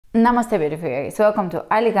Namaste, beautiful yogis. Welcome to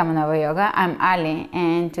Ali Kamenova Yoga. I'm Ali,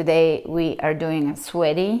 and today we are doing a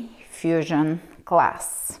sweaty fusion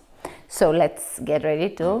class. So let's get ready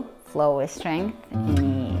to flow with strength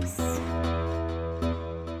and ease.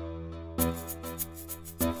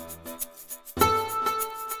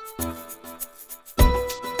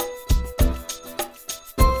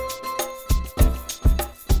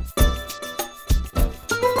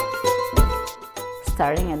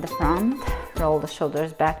 Starting at the front, roll the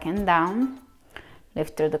shoulders back and down,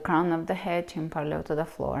 lift through the crown of the head, chin parallel to the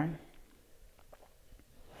floor.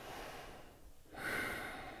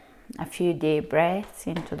 A few deep breaths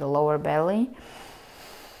into the lower belly.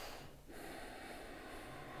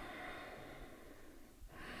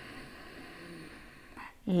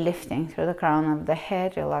 Lifting through the crown of the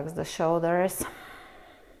head, relax the shoulders.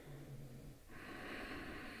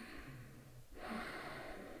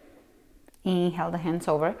 Inhale the hands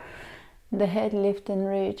over the head, lift and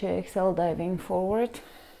reach. Exhale, diving forward.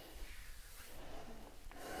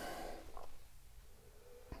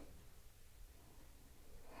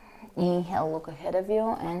 Inhale, look ahead of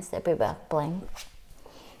you and step it back, plank.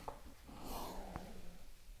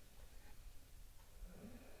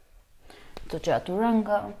 To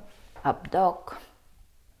chaturanga, up dog.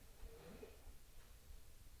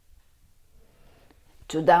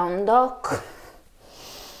 To down dog.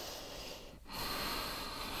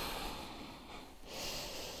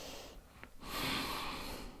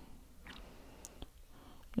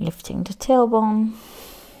 Lifting the tailbone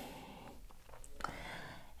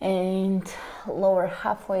and lower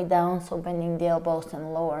halfway down, so bending the elbows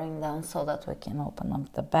and lowering down so that we can open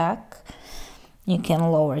up the back. You can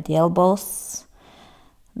lower the elbows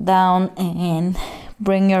down and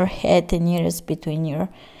bring your head and ears between your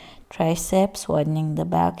triceps, widening the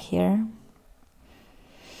back here.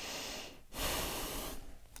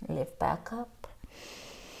 Lift back up,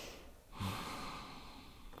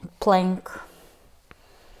 plank.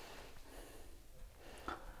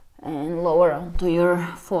 And lower onto your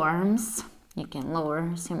forearms. You can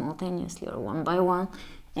lower simultaneously or one by one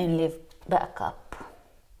and lift back up.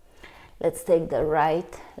 Let's take the right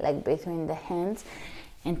leg between the hands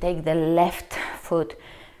and take the left foot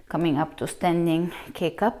coming up to standing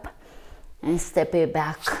kick up and step it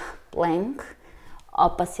back, plank.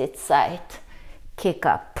 Opposite side, kick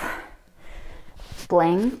up,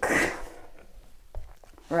 plank,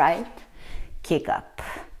 right, kick up.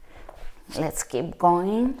 Let's keep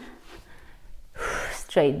going.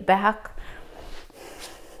 Straight back.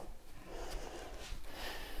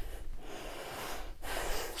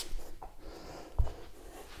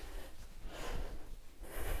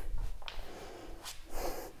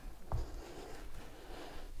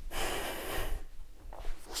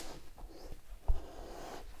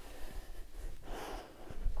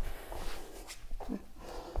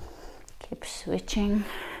 Keep switching.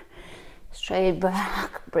 Straight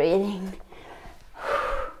back, breathing.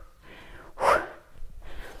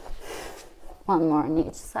 One more on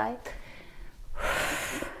each side.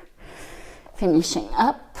 Finishing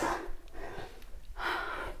up.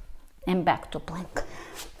 And back to plank.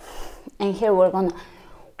 And here we're gonna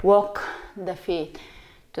walk the feet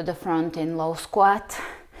to the front in low squat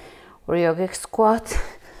or yogic squat.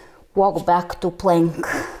 Walk back to plank.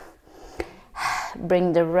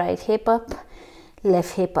 Bring the right hip up,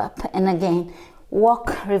 left hip up, and again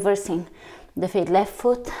walk, reversing the feet, left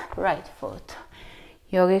foot, right foot.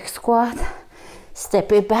 Yogic squat,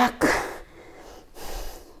 step it back,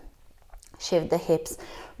 shift the hips,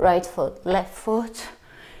 right foot, left foot.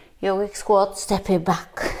 Yogic squat, step it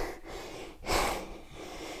back,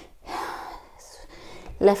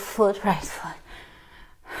 left foot, right foot,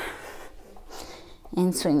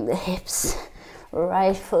 and swing the hips,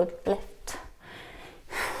 right foot, left.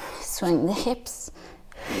 Swing the hips,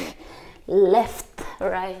 left,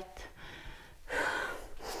 right,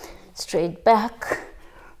 straight back,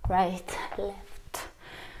 right, left,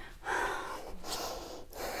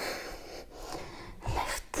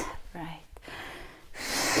 left, right,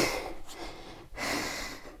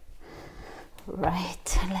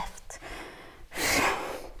 right, left.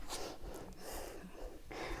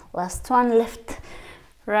 Last one, left,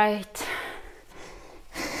 right,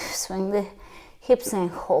 swing the hips and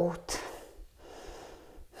hold.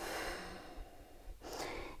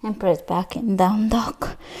 And press back in down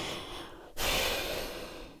dog.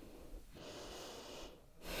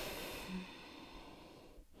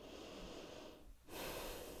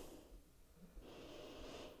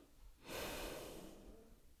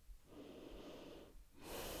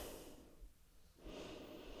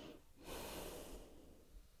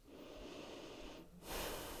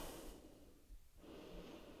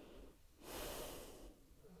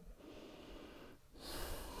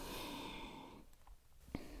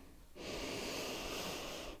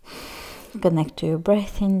 Connect to your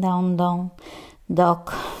breath in down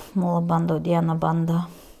dog, Mula Bandha, Dhyana Bandha.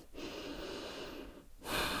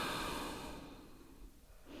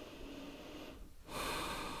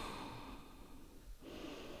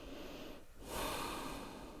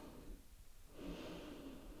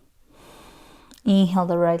 Inhale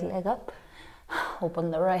the right leg up,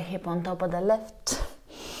 open the right hip on top of the left,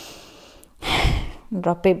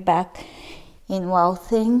 drop it back in Wow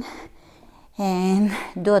Thing, and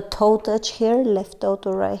do a toe touch here, left toe to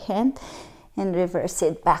right hand, and reverse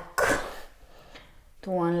it back to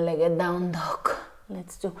one-legged down dog.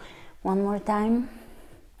 Let's do one more time.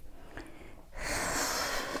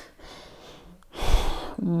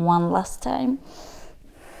 One last time.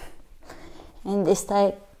 And this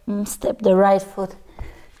time, step the right foot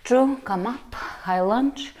through, come up, high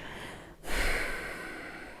lunge.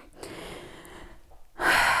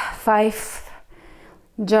 5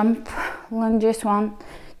 jump lunges, 1,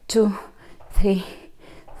 2, 3,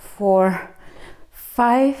 4,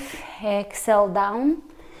 5. Exhale down.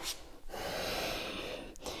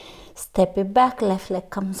 Step it back, left leg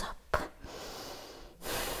comes up.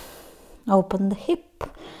 Open the hip,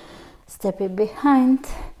 step it behind,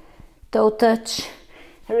 toe touch,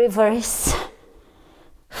 reverse,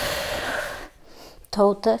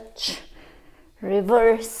 toe touch,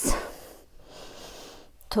 reverse,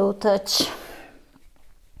 toe touch,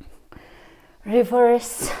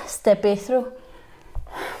 reverse, step it through,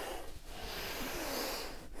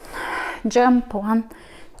 jump, 1,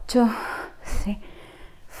 2, 3,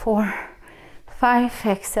 4, 5,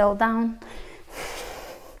 exhale down,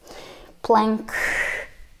 plank,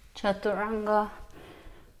 chaturanga,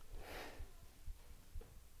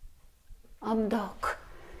 up dog,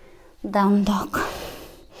 down dog.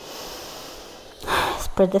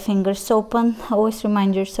 Spread the fingers open. Always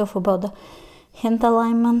remind yourself about the hand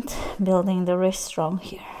alignment, building the wrist strong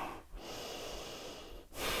here.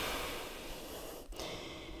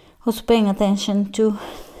 Also paying attention to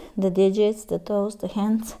the digits, the toes, the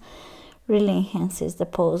hands, really enhances the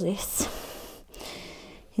poses.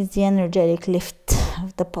 It's the energetic lift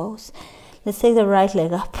of the pose. Let's take the right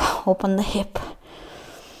leg up, open the hip,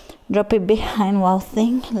 drop it behind Wow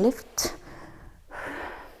Thing, lift.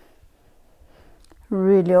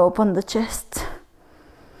 Really open the chest.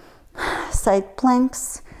 Side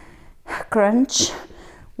planks, crunch.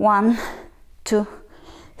 1, 2,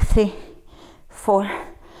 3, 4,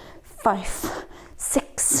 5,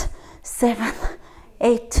 6, 7,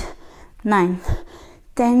 8, 9,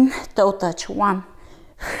 10. Toe touch. 1,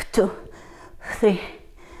 2, 3,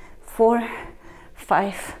 4,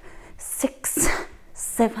 5, 6,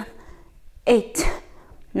 7, 8,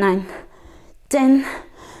 9, 10.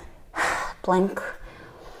 Plank,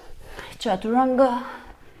 chaturanga,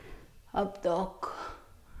 up dog,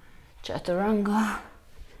 chaturanga,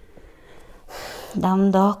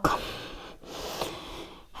 down dog.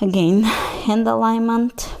 Again, hand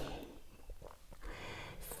alignment.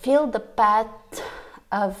 Feel the pad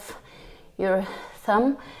of your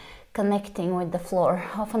thumb connecting with the floor.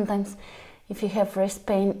 Oftentimes, if you have wrist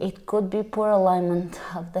pain, it could be poor alignment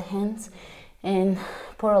of the hands, and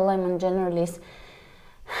poor alignment generally is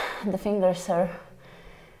the fingers are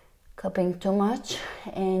cupping too much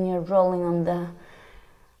and you're rolling on the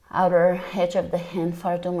outer edge of the hand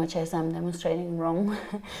far too much, as I'm demonstrating wrong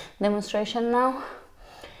demonstration now.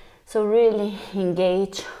 So really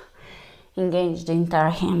engage the entire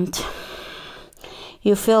hand.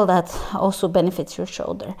 You feel that also benefits your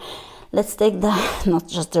shoulder. Let's take the, not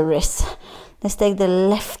just the wrist, let's take the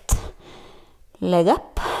left leg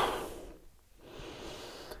up.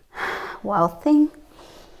 Wow Thing.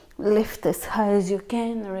 Lift as high as you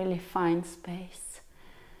can, really find space.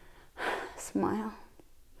 Smile.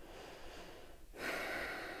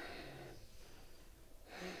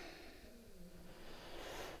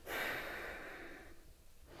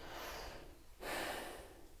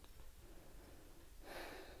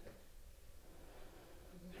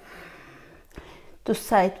 To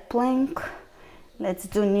side plank, let's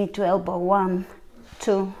do knee to elbow. 1,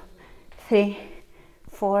 2, 3,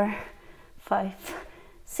 4, 5,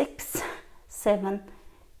 6, 7,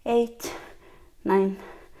 8, 9,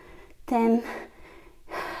 10.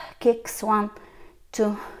 Kicks. 1,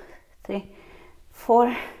 2, 3,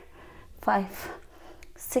 4, 5,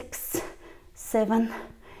 6, 7,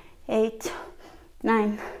 8,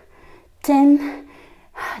 9, 10.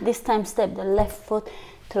 This time step the left foot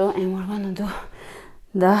through, and we're gonna do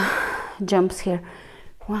the jumps here.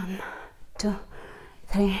 1, 2,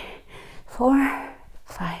 3, 4,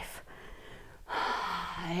 5.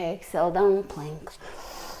 Exhale down, plank.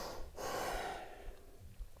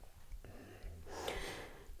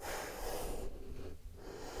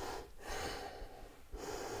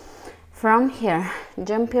 From here,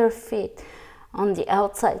 jump your feet on the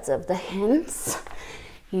outsides of the hands,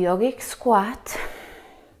 yogic squat,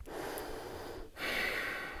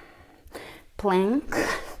 plank,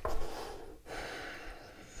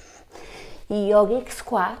 yogic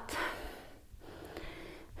squat,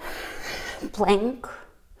 plank,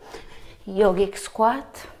 yogic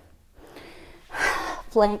squat,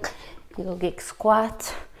 plank, yogic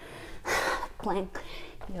squat, plank,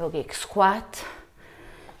 yogic squat,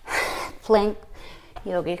 plank,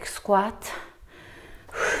 yogic squat,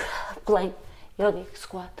 plank, yogic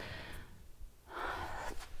squat,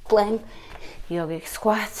 plank, yogic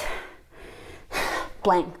squat,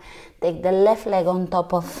 plank. Take the left leg on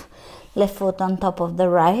top of, left foot on top of the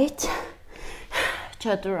right,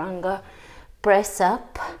 chaturanga, press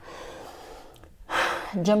up,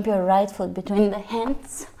 jump your right foot between the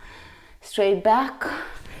hands, straight back,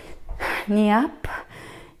 knee up,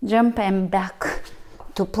 jump and back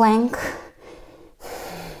to plank,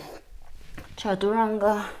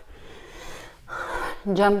 chaturanga,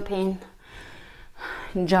 jump in,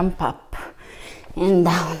 jump up and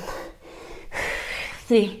down.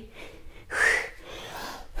 3,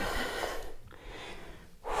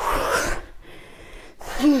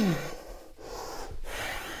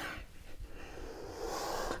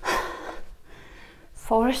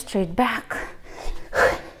 4, straight back,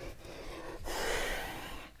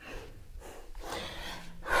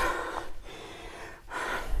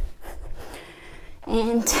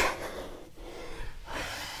 and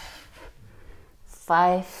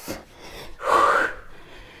 5,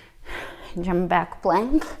 jump back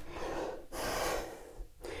plank,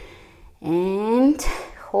 and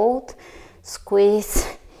hold, squeeze.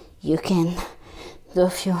 You can do a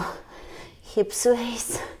few hip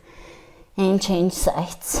sways and change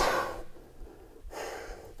sides.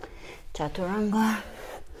 Chaturanga,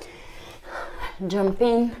 jump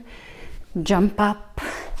in, jump up,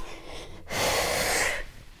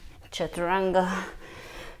 chaturanga,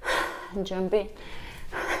 jump in,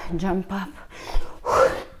 jump up.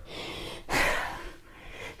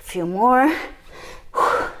 Few more.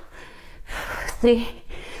 3,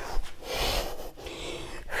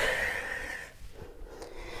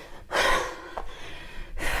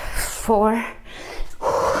 4,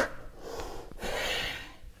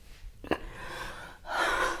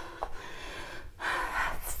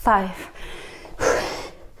 5.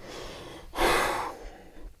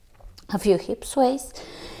 A few hip sways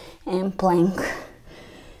and plank.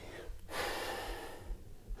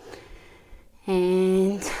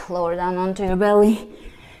 And lower down onto your belly.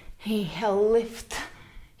 Inhale, lift,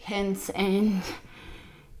 hands and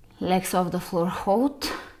legs off the floor,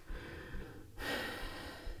 hold.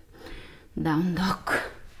 Down dog.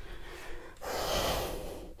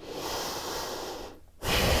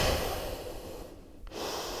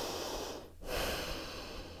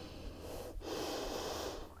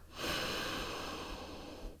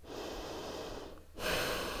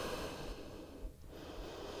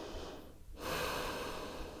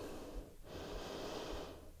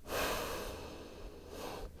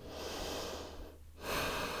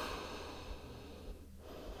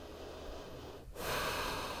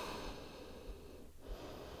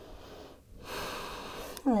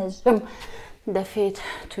 Let's jump the feet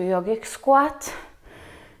to yogic squat,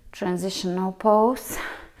 transitional pose,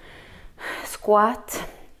 squat,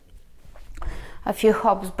 a few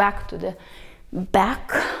hops back to the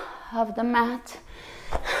back of the mat,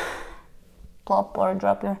 plop or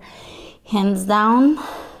drop your hands down,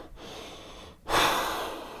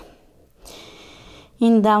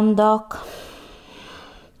 in down dog,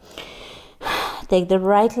 take the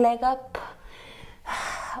right leg up,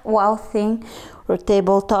 wow thing, or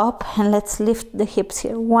tabletop, and let's lift the hips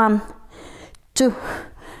here. 1, 2,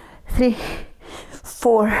 3,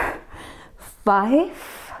 4,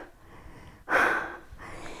 5,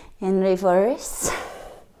 and reverse.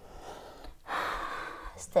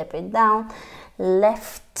 Step it down,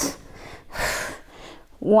 left.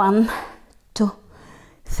 1, 2,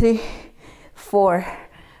 3, 4,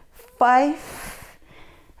 5,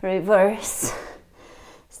 reverse.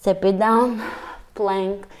 Step it down,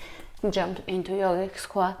 plank, jump into yogic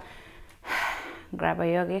squat, grab a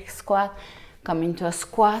yogic squat, come into a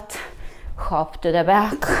squat, hop to the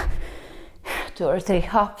back, 2 or 3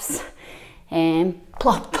 hops, and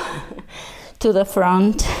plop to the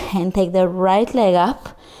front, and take the right leg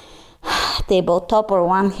up, tabletop or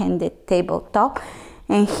one-handed tabletop,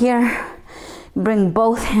 and here bring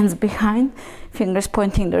both hands behind, fingers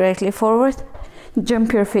pointing directly forward,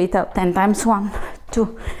 jump your feet out 10 times, 1,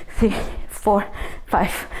 2, 3, 4,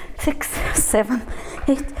 5, 6, 7,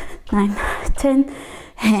 8, 9, 10,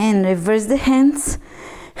 and reverse the hands,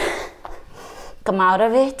 Come out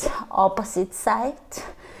of it, opposite side.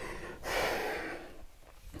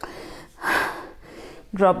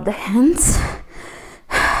 Drop the hands,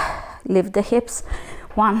 lift the hips.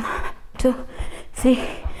 1, 2, 3,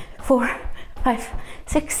 4, 5,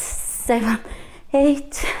 6, 7,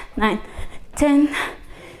 8, 9, 10,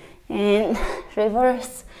 and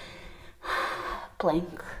reverse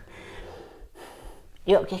plank,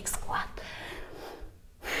 yogic squat.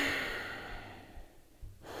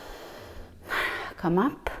 Come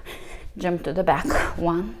up, jump to the back.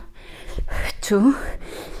 1, 2,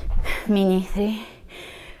 mini 3,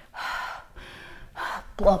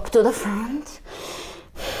 plop to the front.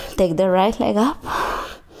 Take the right leg up,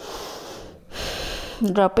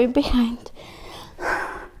 drop it behind,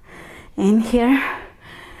 and here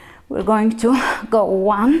we're going to go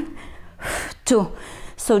 1, 2.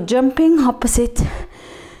 So jumping opposite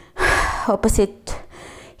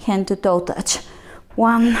hand to toe touch.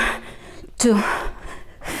 1, 2,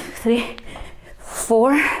 3,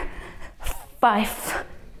 4, 5,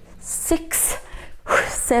 6,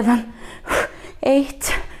 7,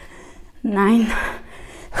 8, 9,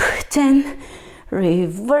 10.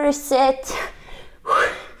 Reverse it.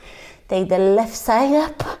 Take the left side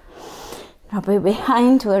up, drop it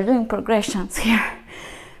behind. We're doing progressions here.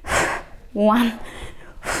 1,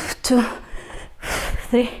 2,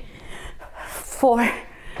 3, 4,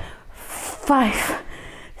 5,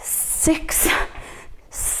 6,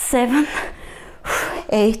 7,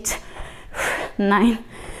 8, 9,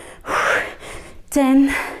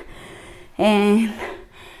 10, and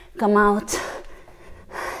come out.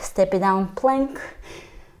 Step it down, plank,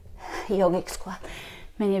 yogic squat.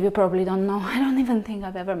 Many of you probably don't know. I don't even think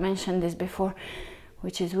I've ever mentioned this before,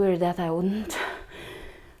 which is weird that I wouldn't.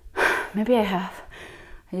 Maybe I have.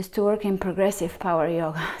 I used to work in progressive power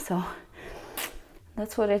yoga, so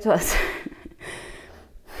that's what it was.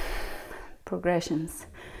 Progressions.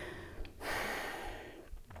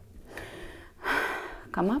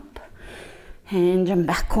 Come up and jump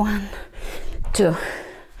back. 1, 2,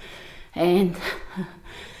 and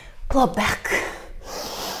plop back.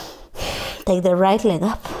 Take the right leg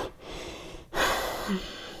up,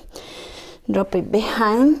 drop it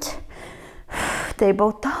behind,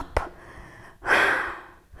 tabletop,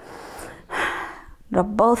 drop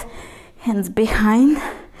both hands behind,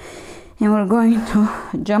 and we're going to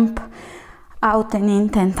jump out and in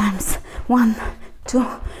 10 times. 1, 2,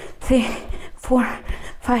 3, 4,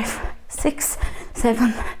 5, 6,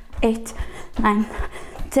 7, 8, 9,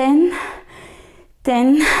 10,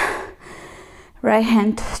 10. Right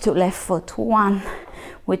hand to left foot. 1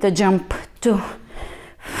 with a jump. 2,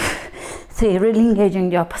 3, really engaging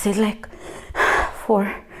the opposite leg.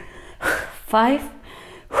 4, 5,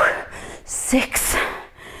 6,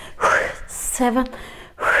 7,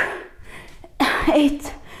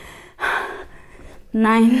 8,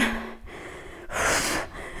 9,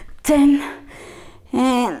 10,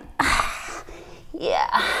 and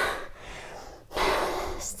yeah.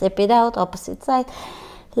 Step it out, opposite side,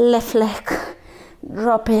 left leg,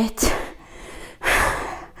 drop it,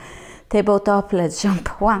 tabletop. Let's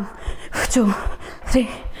jump. 1, 2, 3,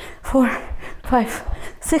 4, 5,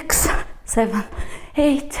 6, 7,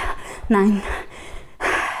 8, 9,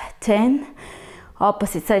 10.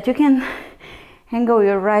 Opposite side. You can go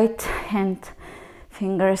your right hand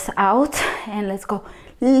fingers out, and let's go.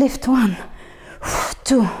 Lift. 1,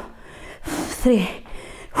 2, 3,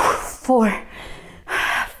 4,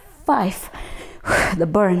 5. The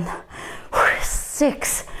burn.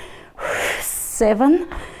 6, 7,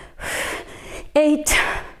 8,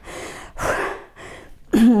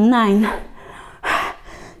 9,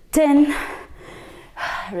 10.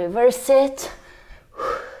 Reverse it.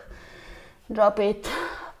 Drop it,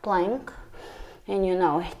 plank, and you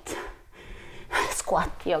know it.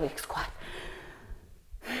 Squat, yogic squat.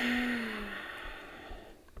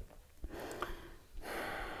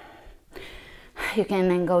 You can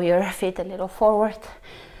then go your feet a little forward,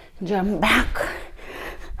 jump back,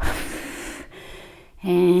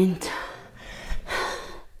 and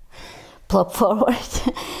plop forward.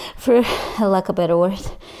 For lack of a better word,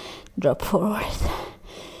 drop forward.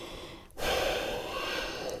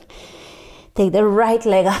 Take the right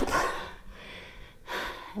leg up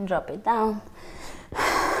and drop it down.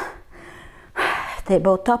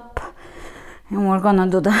 Tabletop, and we're gonna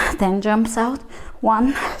do the 10 jumps out.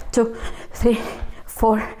 1, 2, 3,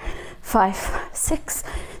 4, 5, 6,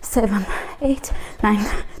 7, 8, 9,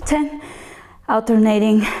 10.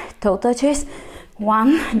 Alternating toe touches.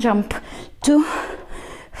 1, jump. 2,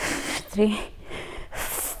 3,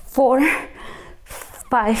 4,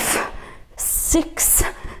 5, 6,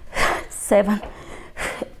 7,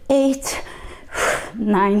 8,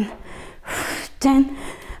 9, 10.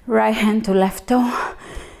 Right hand to left toe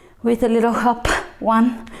with a little hop.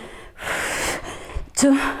 1,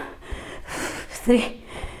 2, 3.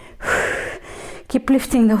 Keep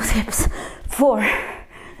lifting those hips. 4,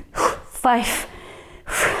 5,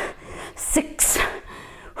 6,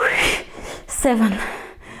 7,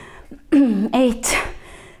 8,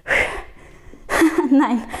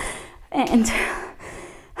 9, and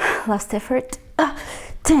last effort.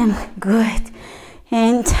 10. Good.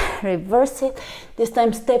 And reverse it. This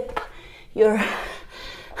time step your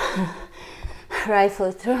right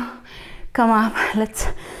foot through. Come up. Let's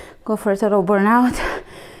go for a total burnout.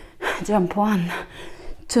 Jump. 1,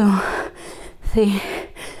 2, 3,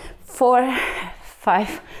 4,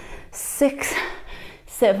 5, 6,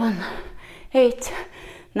 7, 8,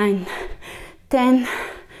 9, 10.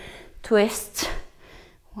 Twist.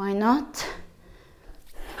 Why not?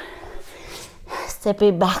 Step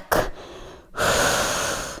it back.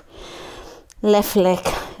 Left leg.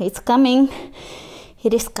 It's coming.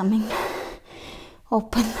 It is coming.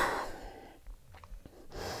 Open.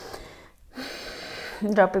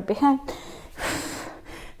 Drop it behind.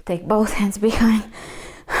 Take both hands behind.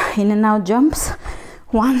 In and out jumps.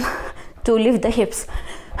 1, 2. Lift the hips.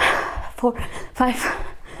 4, 5,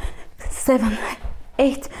 7,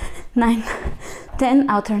 8, 9, 10.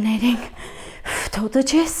 Alternating. Toe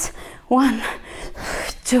touches. 1,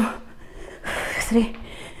 2, 3,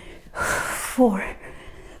 4,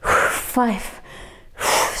 5,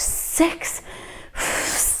 6,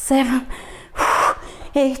 7,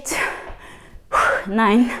 8,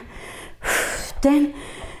 9, 10.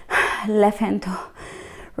 Left hand to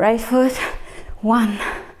right foot. 1,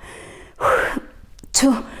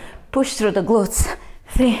 2. Push through the glutes.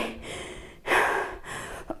 3,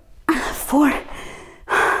 4,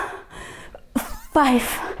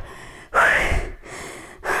 5,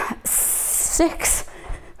 6,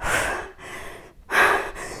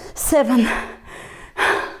 7,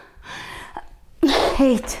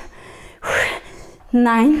 8,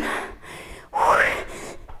 9,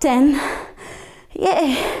 10.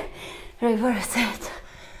 Yay! Reverse it.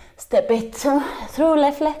 Step it through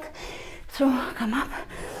left leg. Through. Come up.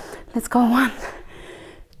 Let's go. 1,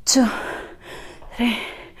 2, 3,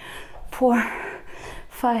 4,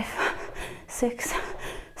 5, 6,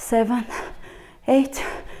 7, 8,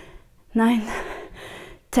 9,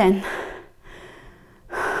 10.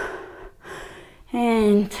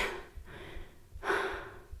 And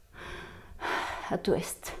a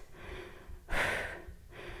twist.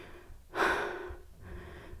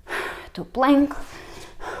 To plank.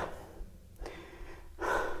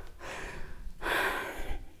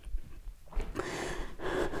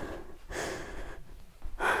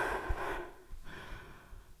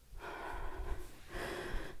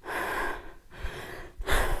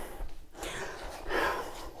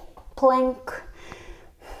 Plank.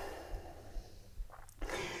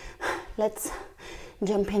 Let's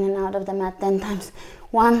jump in and out of the mat 10 times.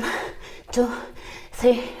 1, 2,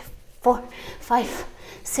 3, 4, 5,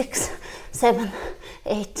 6, 7,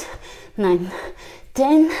 8, 9,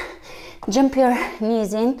 10. Jump your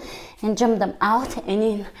knees in and jump them out and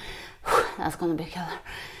in. That's gonna be killer.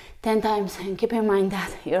 10 times, and keep in mind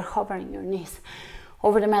that you're hovering your knees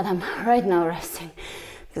over the mat. I'm right now resting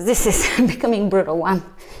because this is becoming brutal. 1,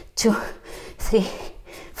 2, 3,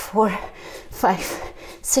 4, 5,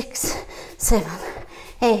 6, 7,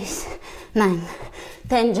 8, 9,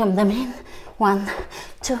 10. Jump them in. 1,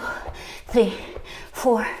 2, 3,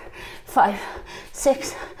 4, 5,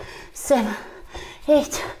 6, 7,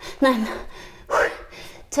 8, 9,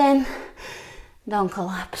 10. Don't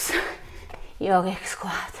collapse. Yogic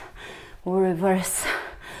squat. We'll reverse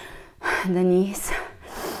the knees.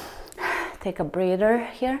 Take a breather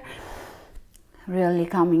here. Really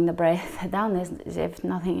calming the breath down as if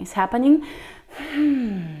nothing is happening.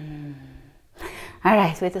 All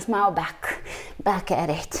right, with a smile, back at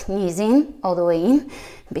it. Knees in, all the way in,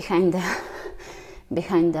 behind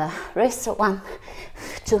the wrists. 1,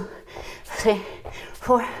 2, 3,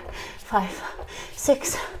 4, 5,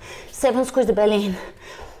 6, 7. Squeeze the belly in.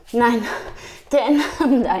 9, 10.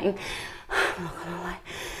 I'm dying. I'm not gonna lie.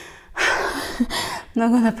 I'm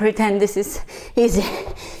not gonna pretend this is easy.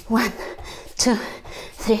 1, 2,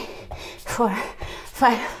 3, 4,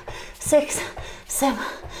 5, 6, 7,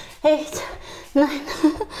 8, 9,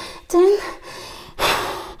 10.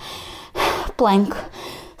 Plank,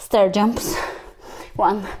 stair jumps.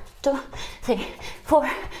 1, 2, 3, 4,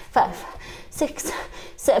 5, 6,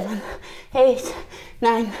 7, 8,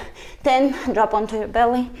 9, 10. Drop onto your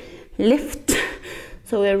belly. Lift.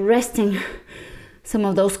 So we're resting some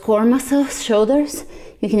of those core muscles, shoulders.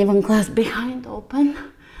 You can even clasp behind, open.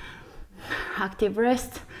 Active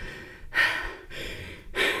rest.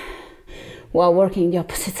 while working the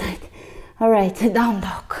opposite side. All right, down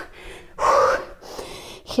dog.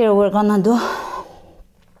 Here we're gonna do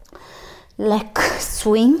leg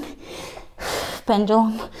swing,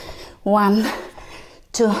 pendulum. 1,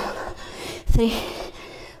 2, 3,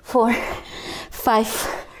 4,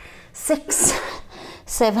 5, 6,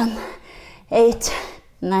 7, 8,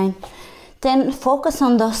 9, 10. Focus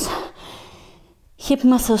on those hip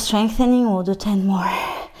muscle strengthening. We'll do 10 more.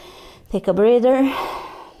 Take a breather.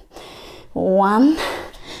 1,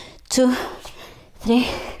 2, 3,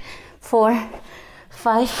 4,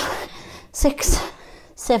 5, 6,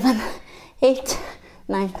 7, 8,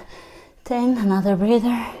 9, 10. Another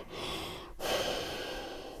breather.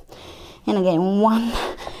 And again, 1,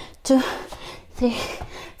 2, 3,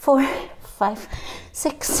 4, 5,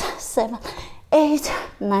 6, 7, 8,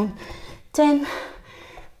 9, 10.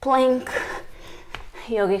 Plank,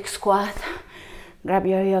 yogic squat. Grab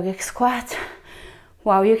your yogic squat.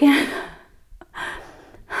 Wow, you can.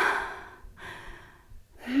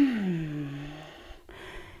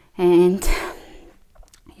 And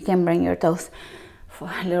you can bring your toes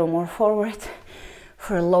a little more forward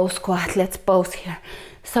for a low squat. Let's pose here.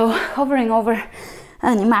 So hovering over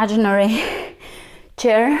an imaginary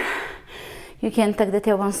chair, you can tuck the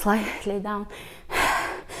tailbone slightly down,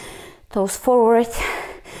 toes forward,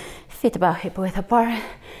 feet about hip width apart,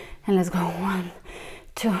 and let's go. 1,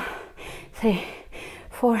 2, 3,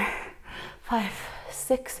 4, 5,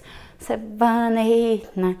 6, 7,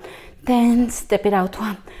 8, 9, 10. Step it out.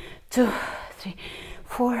 1, 2, 3,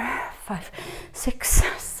 4, 5, 6,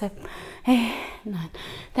 7, 8, 9,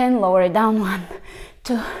 10. Lower it down. 1,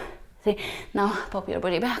 2, 3. Now pop your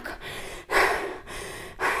body back.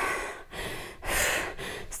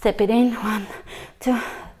 Step it in. 1, 2,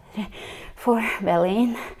 3, 4. Belly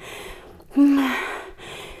in.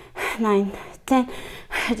 9, 10.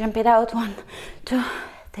 Jump it out. 1, 2,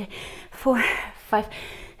 3, 4, 5,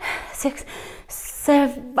 6,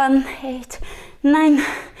 7, 8, 9,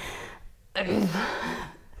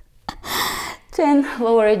 10.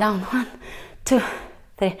 Lower it down. 1, 2,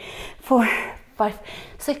 3, 4, 5,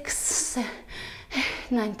 6, 7, 8,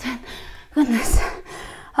 9, 10. Goodness.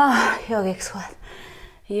 Ah, yogic squat.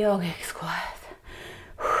 Yogic squat.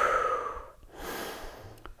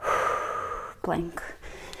 Plank.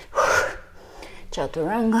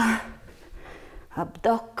 Chaturanga. Up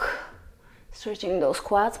dog. Stretching those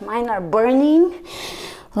quads. Mine are burning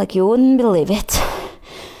like you wouldn't believe it.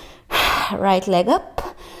 Right leg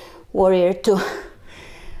up. Warrior 2.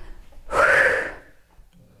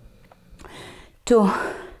 2.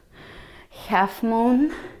 Half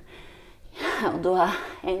moon. I'll do a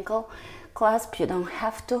ankle clasp. You don't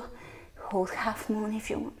have to. Hold half moon if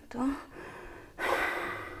you want to.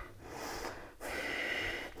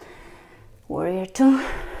 Warrior 2.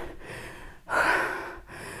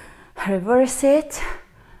 Reverse it.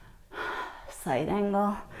 Side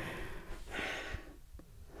angle.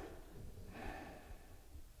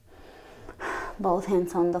 Both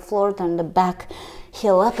hands on the floor. Turn the back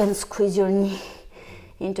heel up and squeeze your knee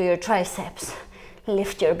into your triceps.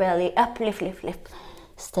 Lift your belly up. Lift, lift, lift.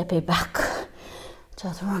 Step it back.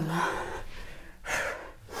 Chaturanga.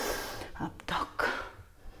 Up dog.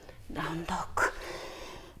 Down dog.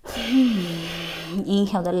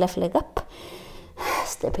 Inhale the left leg up.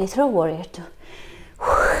 Step it through. Warrior 2.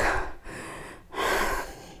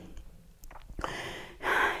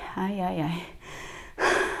 Ay, ay, ay.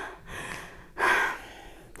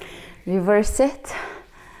 Reverse it.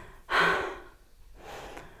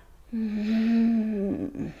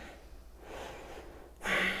 And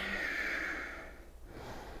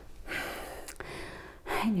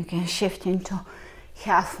you can shift into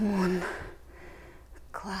half moon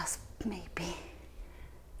clasp maybe.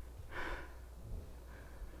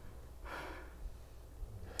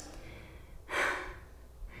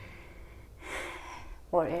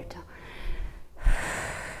 Warrior 2.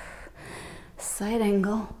 Side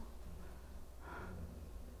angle.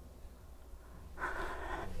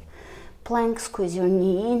 Plank, squeeze your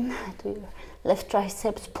knee in to your left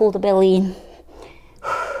triceps, pull the belly in.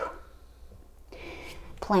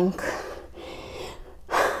 Plank.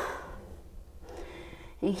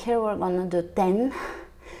 And here we're gonna do 10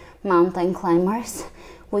 mountain climbers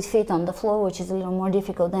with feet on the floor, which is a little more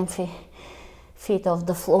difficult than feet off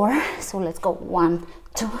the floor. So let's go. 1,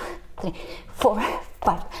 2, 3, 4,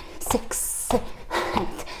 5, 6, 7, 8,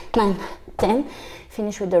 9, 10.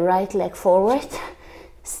 Finish with the right leg forward.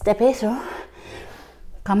 Step it through.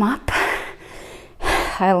 Come up.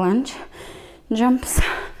 High lunge. Jumps.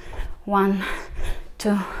 1,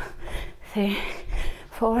 2, 3,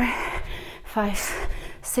 4, 5,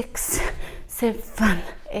 6, 7,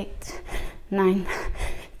 8, 9,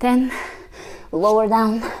 10. lower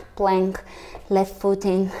down, plank, left foot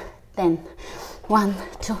in, 10. 1,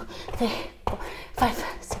 2, 3, 4, 5,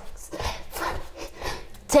 6, 7,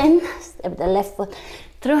 10. Step the left foot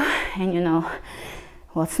through, and you know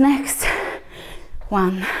what's next.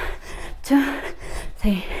 1, 2,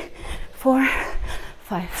 3, 4,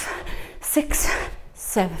 5, 6,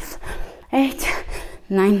 7, 8,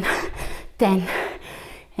 9, 10.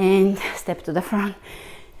 And step to the front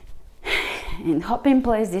and hop in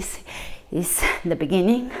place. This is the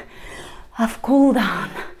beginning of cool down.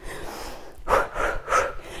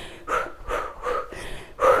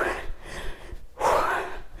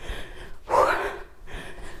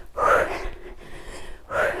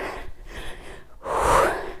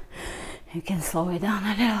 You can slow it down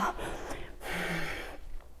a little.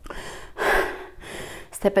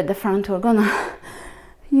 Step at the front. We're gonna,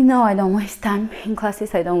 you know, I don't waste time in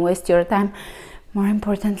classes. I don't waste your time. More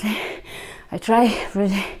importantly, I try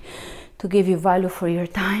really to give you value for your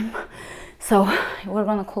time. So we're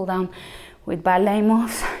gonna cool down with ballet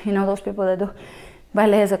moves. You know, those people that do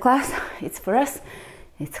ballet as a class, it's for us,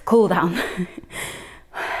 it's a cool down.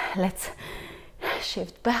 Let's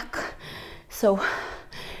shift back. So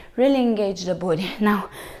really engage the body. Now,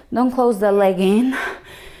 don't close the leg in,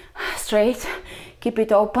 straight, keep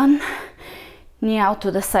it open, knee out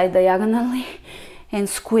to the side diagonally, and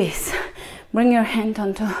squeeze. Bring your hand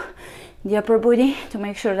onto the upper body to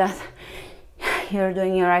make sure that you're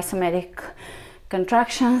doing your isometric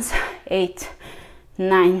contractions. 8,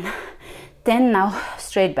 9, 10. Now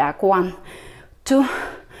straight back. 1, 2,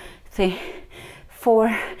 3,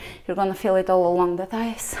 4. You're gonna feel it all along the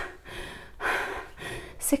thighs.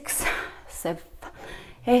 6, 7,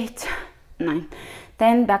 8, 9,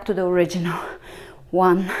 10. Back to the original.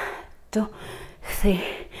 1, 2, 3,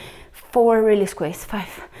 4. Really squeeze.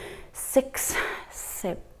 5, 6,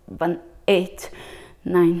 7, 8,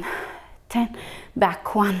 9, 10.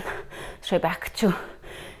 Back. 1. Straight back. 2,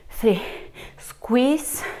 3.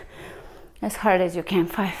 Squeeze as hard as you can.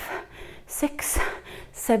 5, 6,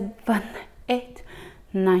 7, 8,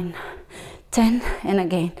 9, 10. And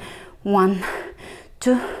again. 1,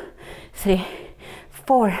 2, 3,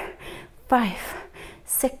 4, 5,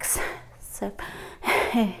 6, 7,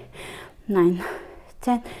 8, 9,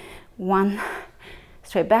 10. 1.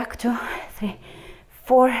 Straight back. 2, 3,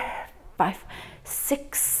 4, 5,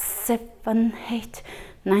 6, 7, 8,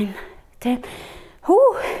 9, 10.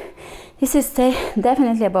 Whew. This is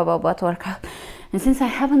definitely a bubble butt workout. And since I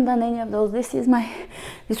haven't done any of those, this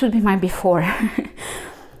would be my before.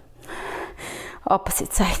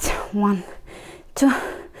 Opposite side. 1, 2,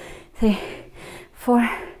 3, 4,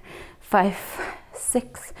 5,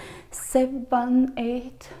 6, 7,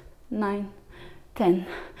 8, 9, 10.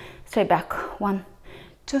 Straight back. 1,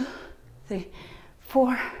 2, 3,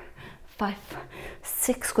 4, 5,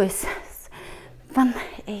 6. Squeeze. 7,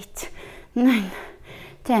 8, 9,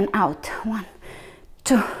 10. Out. 1,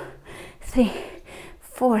 2, 3,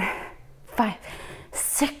 4, 5,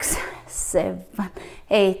 6, 7,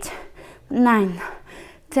 8, 9,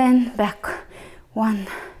 10. Back. 1,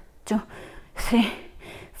 2, 3,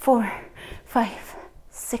 4, 5,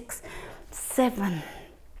 6, 7,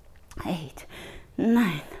 8,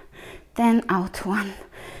 9, 10. Out. 1,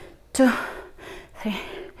 2, 3,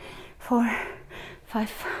 4,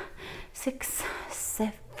 5, 6,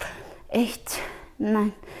 7, 8,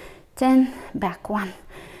 9, 10. Back. 1,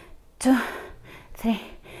 2, 3,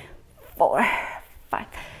 4, 5,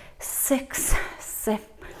 6, 7,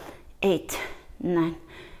 8, 9,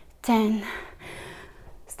 10.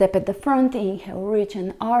 Step at the front. Inhale, reach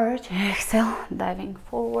and arch. Exhale, diving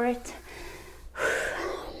forward.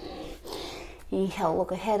 Inhale,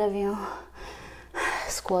 look ahead of you.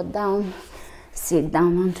 Squat down. Sit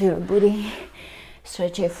down onto your booty.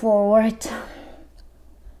 Stretch it forward.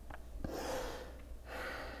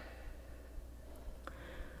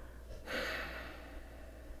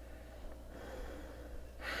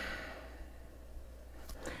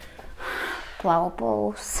 Plow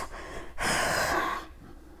pose.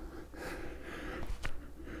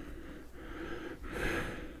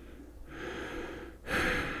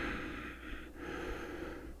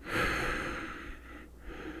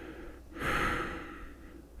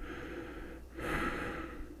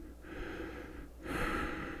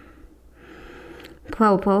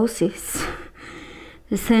 Plow pose is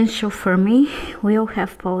essential for me. We all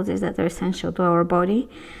have poses that are essential to our body.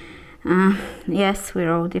 Yes,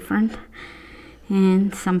 we're all different,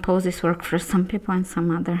 and some poses work for some people and some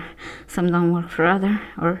don't work for other,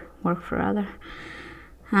 or work for other.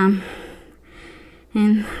 And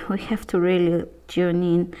we have to really tune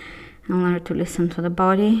in and learn to listen to the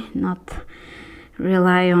body, not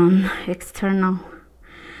rely on external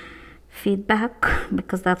feedback,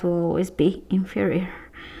 because that will always be inferior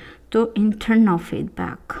to internal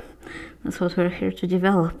feedback. That's what we're here to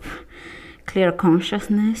develop. Clear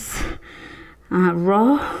consciousness,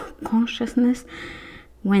 raw consciousness.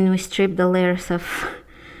 When we strip the layers of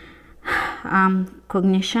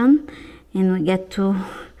cognition and we get to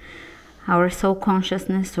our soul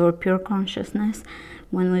consciousness or pure consciousness,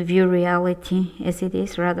 when we view reality as it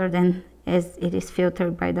is rather than as it is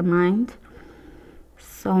filtered by the mind.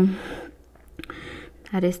 So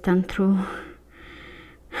that is done through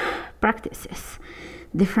practices,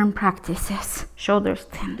 different practices. Shoulder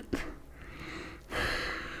stand.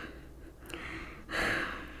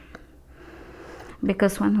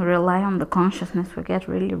 Because when we rely on the consciousness, we get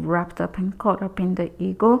really wrapped up and caught up in the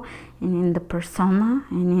ego and in the persona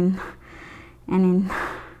and in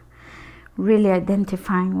really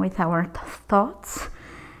identifying with our thoughts,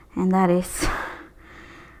 and that is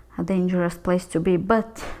a dangerous place to be.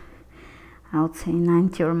 But I would say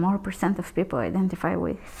 90 or more % of people identify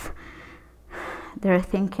with their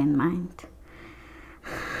thinking mind.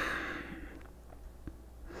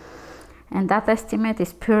 And that estimate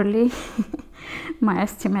is purely my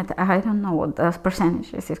estimate. I don't know what the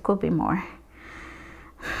percentage is. It could be more.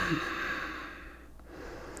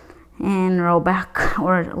 And roll back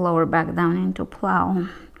or lower back down into plow,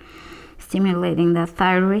 stimulating the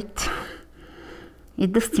thyroid.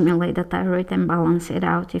 It does stimulate the thyroid and balance it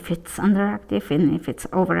out if it's underactive, and if it's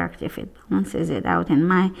overactive, it balances it out in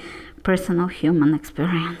my personal human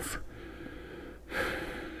experience.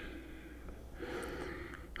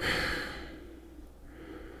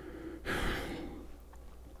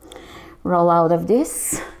 Roll out of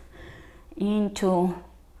this into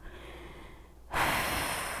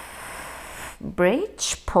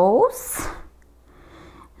bridge pose.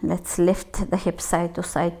 Let's lift the hips side to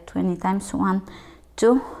side 20 times. 1,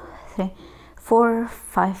 2, 3, 4,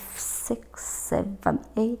 5, 6, 7,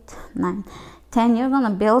 8, 9, 10. You're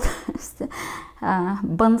gonna build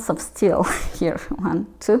buns of steel here. 1,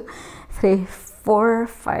 2, 3, 4,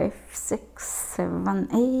 5, 6, 7,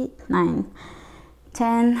 8, 9,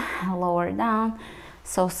 10. Lower down,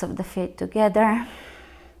 soles of the feet together.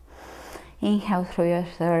 Inhale through your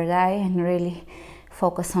third eye and really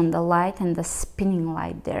focus on the light and the spinning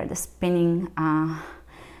light there, the spinning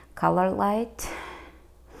color light.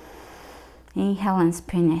 Inhale and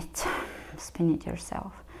spin it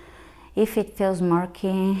yourself. If it feels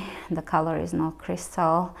murky, the color is not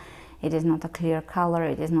crystal, it is not a clear color,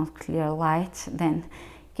 it is not clear light, then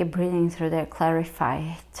keep breathing through there, clarify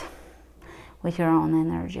it with your own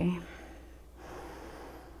energy.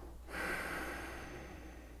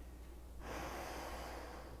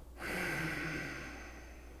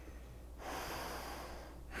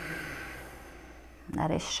 That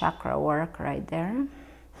is chakra work right there.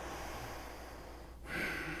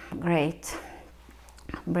 Great.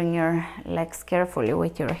 Bring your legs carefully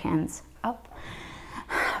with your hands up.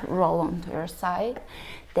 Roll onto your side.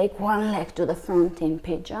 Take one leg to the front in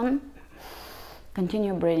pigeon.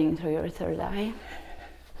 Continue breathing through your third eye.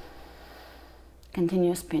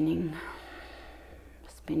 Continue spinning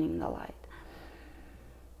the light.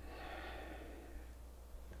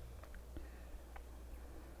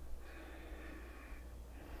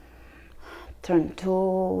 Turn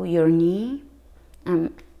to your knee.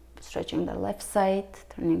 I'm stretching the left side,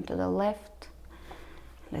 turning to the left.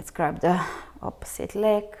 Let's grab the opposite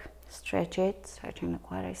leg, stretch it, stretching the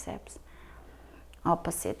quadriceps.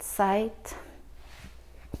 Opposite side.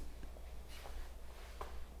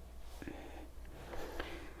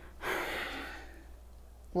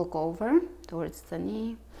 Look over towards the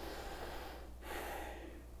knee.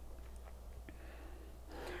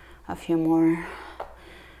 A few more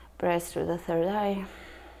breaths through the third eye.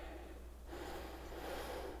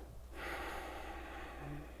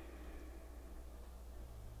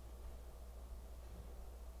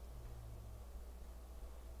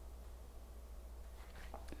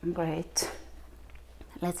 Great.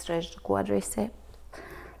 Let's stretch the quadriceps.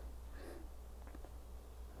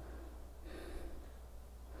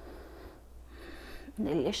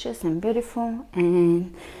 Delicious and beautiful,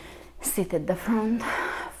 and sit at the front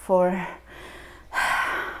for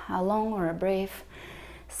a long or a brief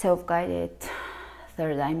self-guided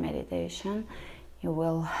third eye meditation. You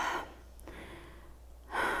will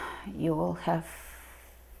have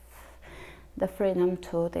the freedom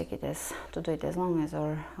to do it as long as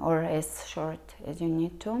or as short as you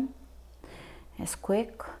need to, as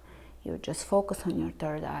quick. You just focus on your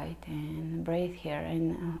third eye and breathe here,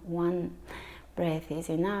 and one breath is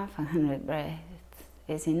enough, 100 breaths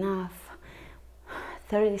is enough,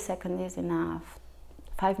 30 seconds is enough,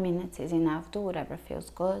 5 minutes is enough. Do whatever feels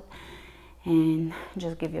good, and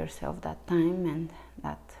just give yourself that time and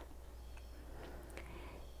that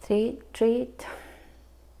treat.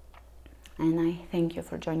 And I thank you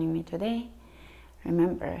for joining me today.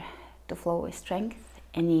 Remember to flow with strength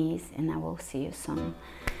and ease, and I will see you soon.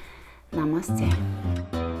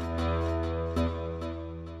 Namaste.